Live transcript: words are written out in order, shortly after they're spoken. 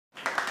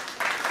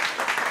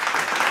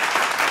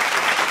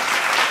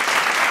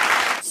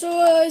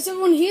is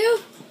everyone here?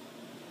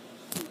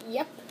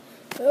 Yep.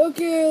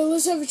 Okay,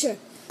 let's have a check.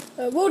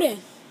 Wodan,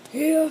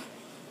 here.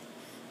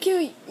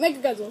 Kiri,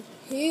 Mechagodzilla,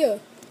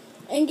 here.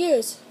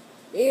 Anguirus,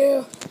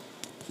 here.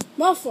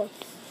 Malfoy,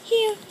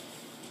 here.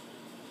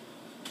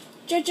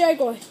 Jet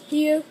Jaguar,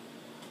 here.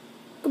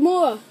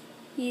 Gamora,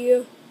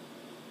 here.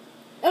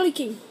 Ellie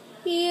King,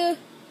 here.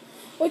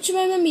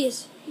 Ultraman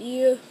Membius,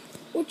 here.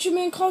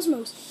 Ultraman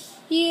Cosmos,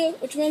 here.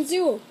 Ultraman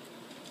Zero,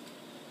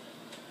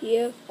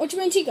 here.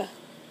 Ultraman Chica,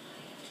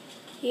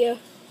 here.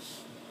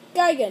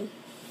 Gigan,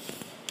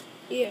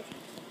 here.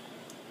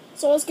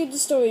 So let's get the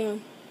story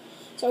on.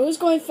 So who's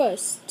going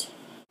first?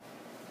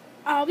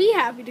 I'll be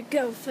happy to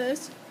go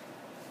first.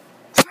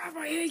 Crap,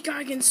 I hate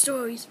Gigan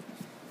stories.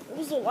 What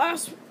was the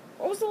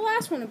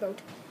last one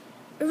about?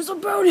 It was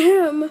about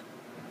him.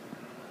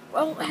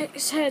 Well,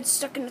 his head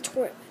stuck in the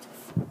toilet.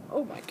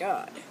 Oh my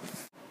god.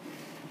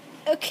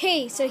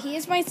 Okay, so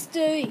here's my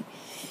story.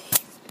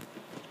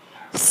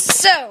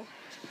 So,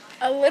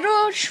 a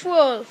little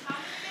troll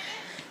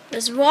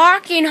was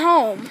walking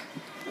home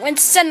when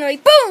suddenly,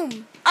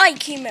 boom! I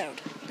came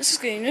out. This is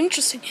getting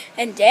interesting.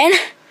 And then,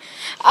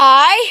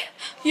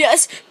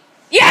 yes,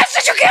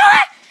 did you kill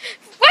it?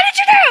 What did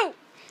you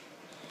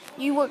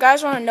do? You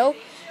guys want to know?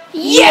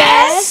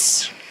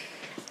 Yes!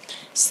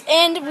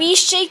 And we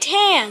shaked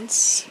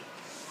hands.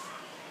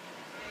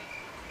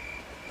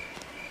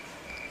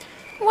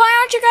 Why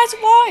aren't you guys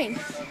wine?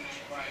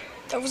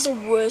 That was the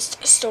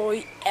worst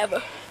story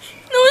ever.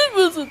 No, it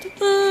wasn't.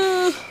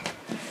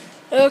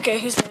 Okay,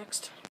 who's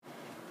next?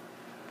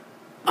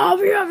 I'll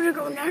be happy to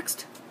go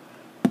next.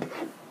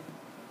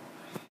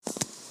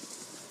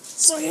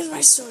 So here's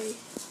my story.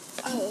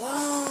 A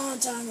long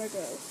time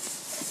ago,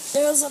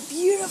 there was a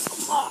beautiful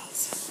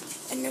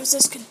moth, and there was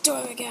this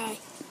Ghidorah guy.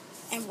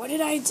 And what did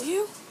I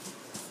do?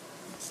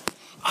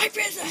 I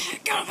bit the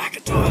heck out of that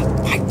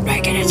Ghidorah by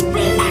making his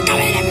blood come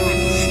in everywhere.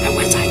 And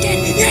once I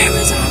did, it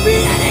was a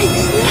bloody.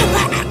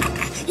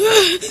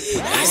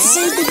 I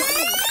saved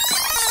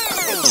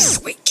the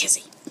sweet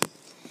kissy.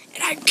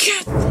 And I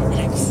grabbed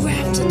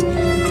it,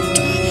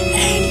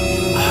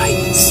 and I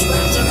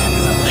slapped him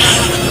everywhere.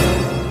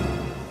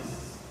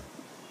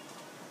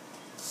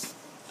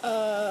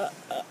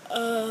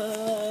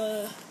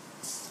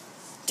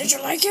 Did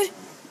you like it?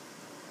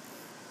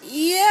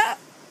 Yeah.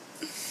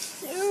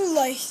 Who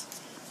liked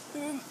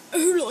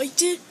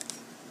it?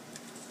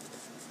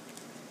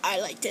 I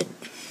liked it.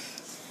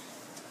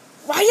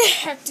 Why the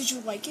heck did you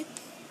like it?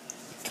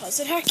 Because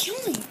it had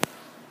killing.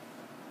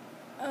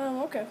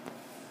 Okay.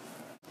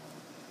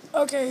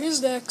 Okay,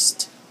 who's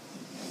next?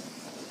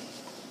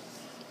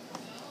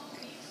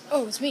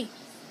 Oh, it's me.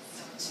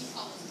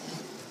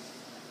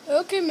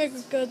 Okay,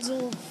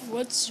 Mechagodzilla,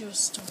 what's your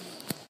story?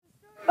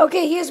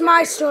 Okay, here's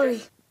my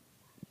story.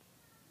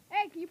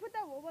 Hey, can you put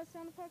that robot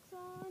sound effects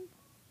on?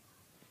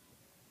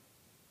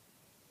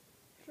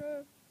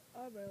 Sure,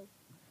 I will.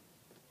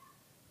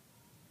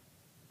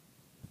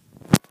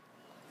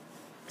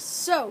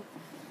 So,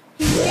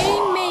 he was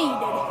getting mated.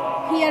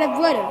 He had a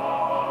brother.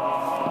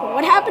 But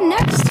what happened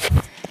next?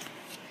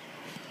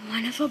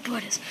 One of our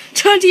brothers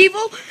turned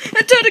evil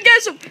and turned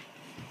against him.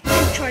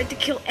 He tried to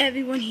kill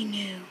everyone he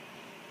knew.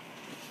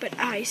 But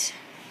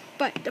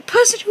the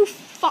person who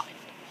fought,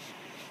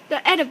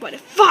 the other brother,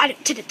 fought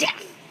him to the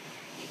death.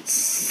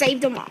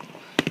 Saved them all.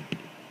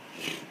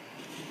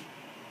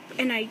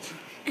 And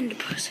the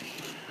person.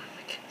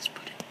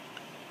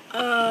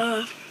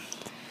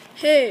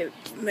 Hey,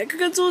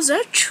 Mechagodzilla, is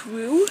that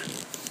true?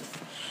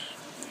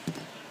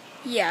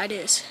 Yeah, it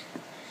is.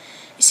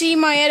 You see,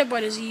 my other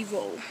brother's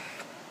evil.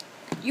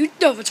 You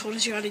never told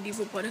us you had an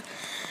evil brother.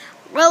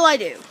 Well, I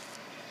do.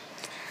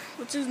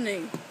 What's his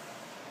name?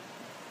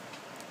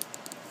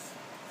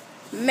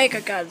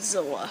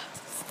 Mechagodzilla.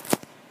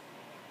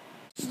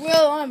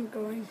 Well, I'm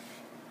going.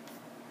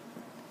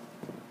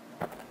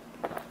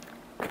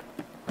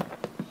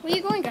 Where are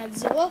you going,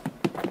 Godzilla?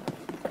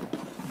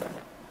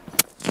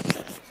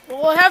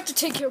 Well, I have to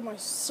take care of my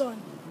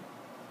son.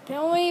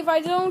 Apparently, if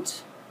I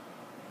don't,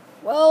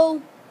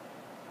 well,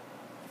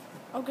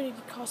 I'm gonna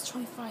get cost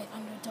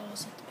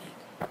 $2,500 at the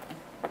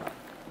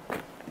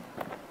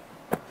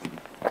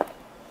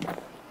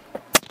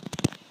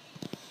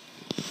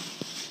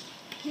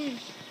bank.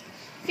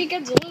 Think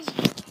Godzilla's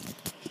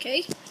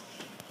okay?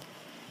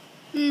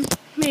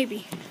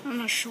 Maybe. I'm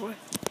not sure.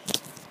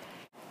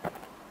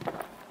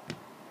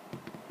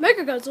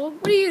 Mechagodzilla,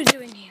 what are you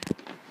doing here?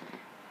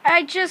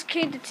 I just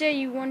came to tell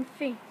you one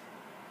thing.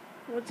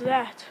 What's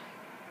that?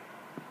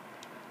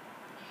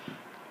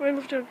 Where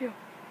lift up you?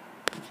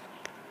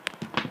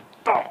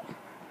 Oh.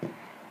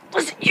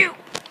 Listen, you!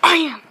 I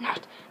am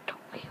not the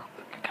real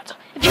Mechagodzilla.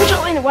 If you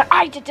tell anyone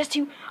I did this to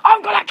you,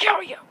 I'm gonna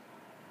kill you!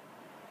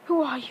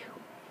 Who are you?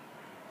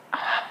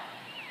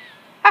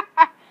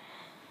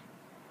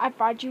 I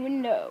thought you would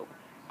know.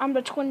 I'm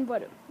the twin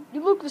brother.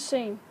 You look the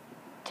same.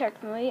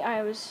 Technically,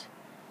 I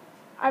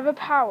have a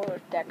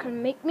power that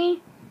can make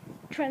me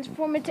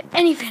transform into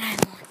anything I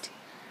want.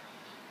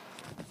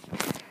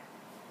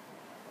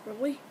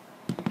 Really?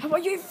 How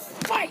about you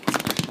fight?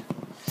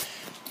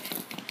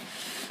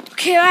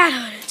 Okay, that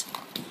hurt.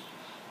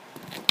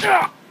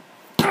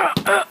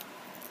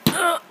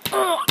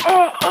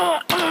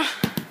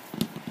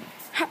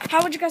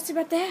 How would you guys say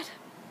about that?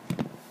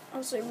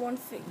 I'll say one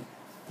thing.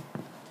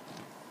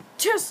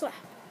 Tesla.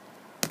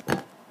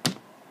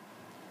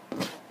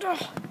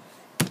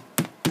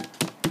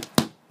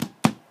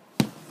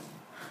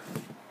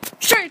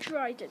 Change your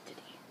identity.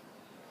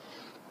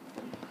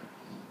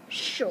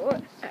 Sure,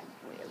 at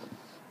will.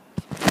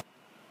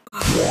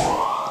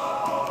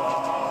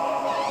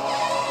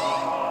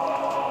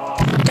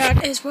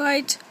 That is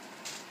right.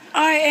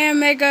 I am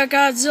Mega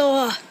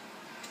Godzilla.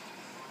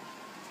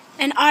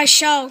 And I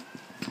shall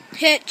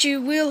hit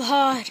you real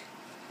hard.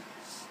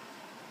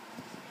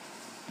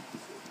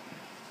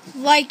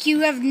 Like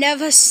you have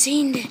never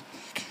seen it.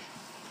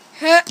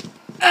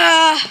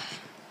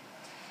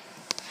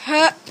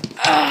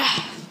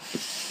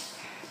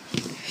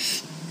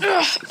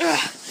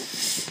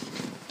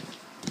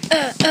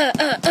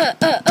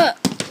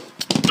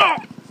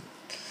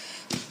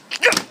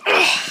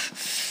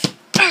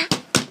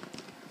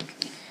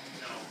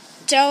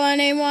 Tell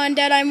anyone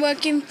that I'm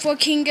working for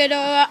King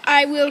Ghidorah,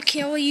 I will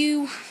kill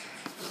you.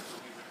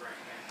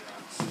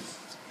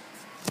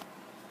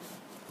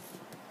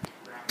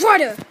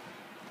 Brother!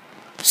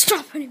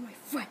 Stop hitting my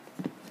friend.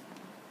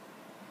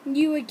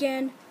 You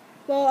again.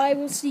 Well, I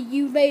will see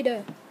you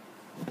later.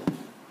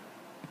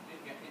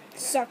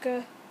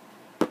 Sucker.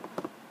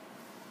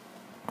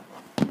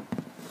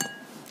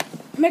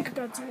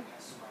 Mechagodzilla.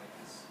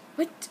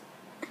 What?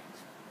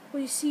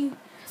 Well, you see,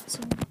 so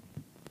my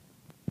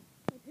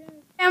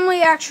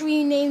family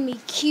actually named me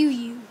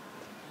QU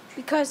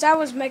because that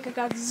was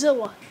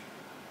Mechagodzilla.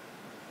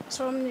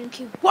 So I'm named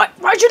Q. What?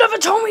 Why'd you never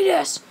tell me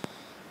this?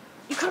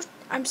 You could.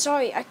 I'm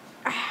sorry. I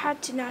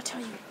had to not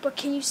tell you. But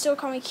can you still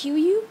call me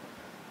QU?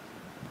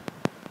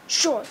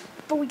 Sure.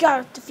 But we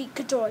gotta defeat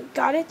Ghidorah.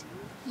 Got it?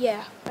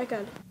 Yeah, I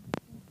got it.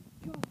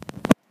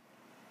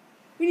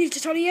 We need to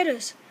tell the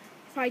others.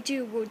 If I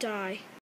do, we'll die.